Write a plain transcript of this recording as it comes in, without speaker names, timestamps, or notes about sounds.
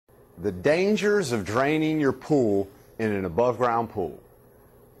The dangers of draining your pool in an above-ground pool.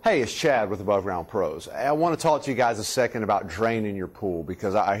 Hey, it's Chad with Above Ground Pros. I want to talk to you guys a second about draining your pool,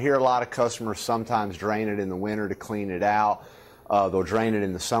 because I hear a lot of customers sometimes drain it in the winter to clean it out. They'll drain it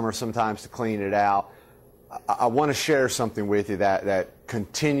in the summer sometimes to clean it out. I want to share something with you that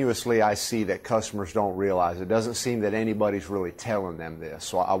continuously I see that customers don't realize. It doesn't seem that anybody's really telling them this,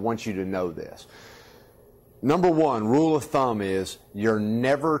 so I want you to know this. Number one, rule of thumb is you're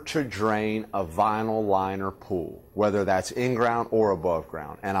never to drain a vinyl liner pool, whether that's in-ground or above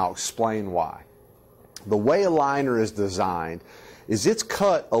ground, and I'll explain why. The way a liner is designed is it's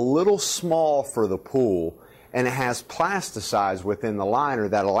cut a little small for the pool, and it has plasticides within the liner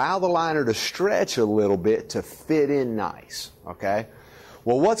that allow the liner to stretch a little bit to fit in nice, okay?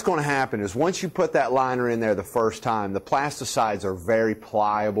 Well, what's going to happen is once you put that liner in there the first time, the plasticides are very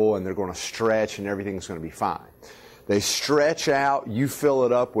pliable and they're going to stretch and everything's going to be fine. They stretch out, you fill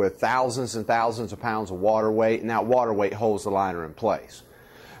it up with thousands and thousands of pounds of water weight, and that water weight holds the liner in place.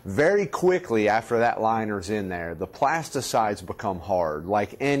 Very quickly after that liner's in there, the plasticides become hard,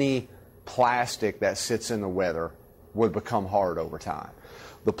 like any plastic that sits in the weather would become hard over time.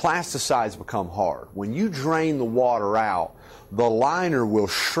 The plasticides become hard. When you drain the water out, the liner will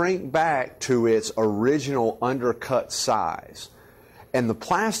shrink back to its original undercut size. And the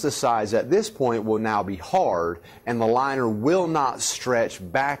plasticides at this point will now be hard, and the liner will not stretch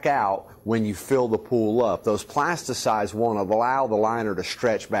back out when you fill the pool up. Those plasticides won't allow the liner to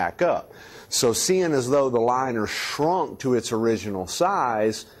stretch back up. So seeing as though the liner shrunk to its original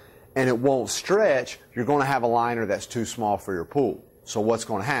size and it won't stretch, you're going to have a liner that's too small for your pool. So what's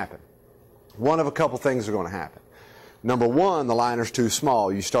going to happen? One of a couple things are going to happen. Number one, the liner's too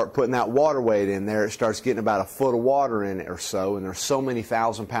small. You start putting that water weight in there, it starts getting about a foot of water in it or so, and there's so many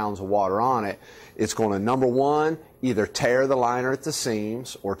thousand pounds of water on it, it's going to, number one, either tear the liner at the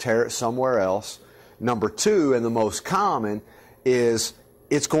seams or tear it somewhere else. Number two, and the most common, is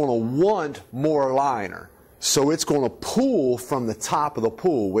it's going to want more liner. So it's going to pool from the top of the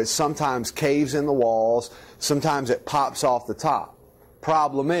pool, which sometimes caves in the walls, sometimes it pops off the top.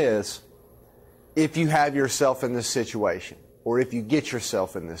 Problem is, if you have yourself in this situation, or if you get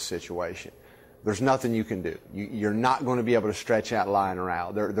yourself in this situation, there's nothing you can do. You're not going to be able to stretch that liner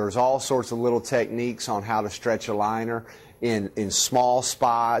out. There's all sorts of little techniques on how to stretch a liner in small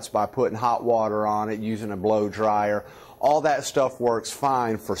spots by putting hot water on it, using a blow dryer. All that stuff works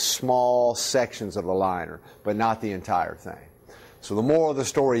fine for small sections of the liner, but not the entire thing. So the moral of the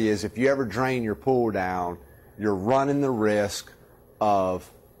story is, if you ever drain your pool down, you're running the risk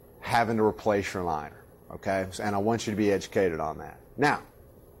of having to replace your liner, okay? And I want you to be educated on that. Now,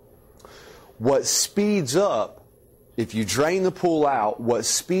 what speeds up, if you drain the pool out, what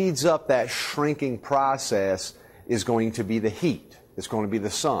speeds up that shrinking process is going to be the heat. It's going to be the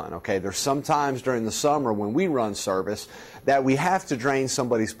sun, okay? There's sometimes during the summer when we run service that we have to drain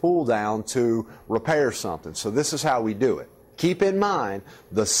somebody's pool down to repair something. So this is how we do it. Keep in mind,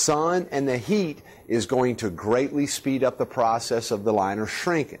 the sun and the heat is going to greatly speed up the process of the liner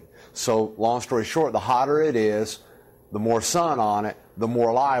shrinking. So long story short, the hotter it is, the more sun on it, the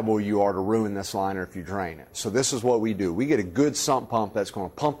more liable you are to ruin this liner if you drain it. So this is what we do. We get a good sump pump that's going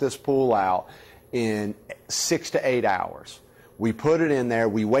to pump this pool out in 6 to 8 hours. We put it in there,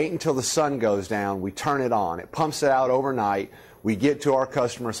 we wait until the sun goes down, we turn it on. It pumps it out overnight. We get to our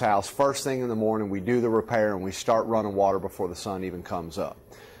customer's house first thing in the morning, we do the repair, and we start running water before the sun even comes up.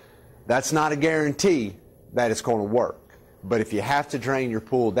 That's not a guarantee that it's going to work. But if you have to drain your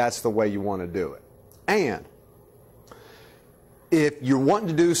pool, that's the way you want to do it. And if you're wanting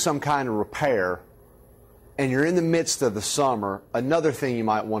to do some kind of repair and you're in the midst of the summer, another thing you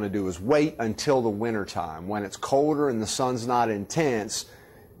might want to do is wait until the winter time. When it's colder and the sun's not intense,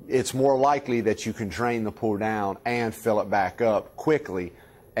 it's more likely that you can drain the pool down and fill it back up quickly.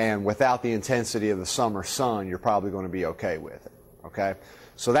 And without the intensity of the summer sun, you're probably going to be okay with it. Okay?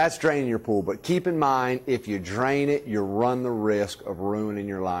 So that's draining your pool, but keep in mind, if you drain it, you run the risk of ruining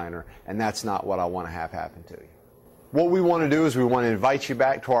your liner, and that's not what I want to have happen to you. What we want to do is we want to invite you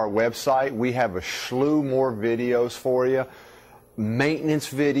back to our website. We have a slew more videos for you.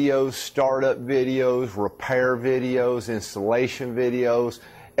 Maintenance videos, startup videos, repair videos, installation videos,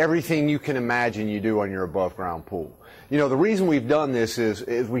 everything you can imagine you do on your above ground pool. You know, the reason we've done this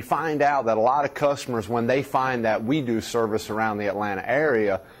is we find out that a lot of customers, when they find that we do service around the Atlanta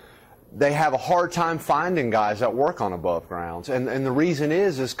area, they have a hard time finding guys that work on above grounds. And the reason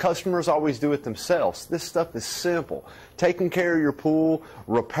is customers always do it themselves. This stuff is simple. Taking care of your pool,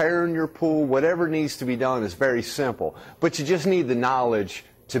 repairing your pool, whatever needs to be done is very simple. But you just need the knowledge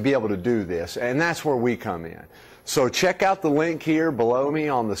to be able to do this, and that's where we come in. So check out the link here below me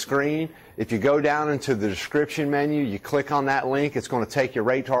on the screen. If you go down into the description menu, you click on that link, it's going to take you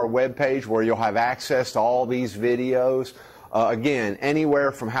right to our webpage where you'll have access to all these videos. Again,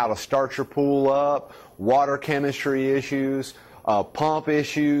 anywhere from how to start your pool up, water chemistry issues, pump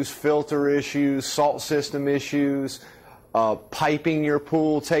issues, filter issues, salt system issues, piping your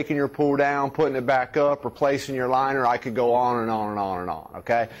pool, taking your pool down, putting it back up, replacing your liner. I could go on and on and on and on,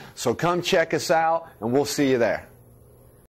 okay? So come check us out, and we'll see you there.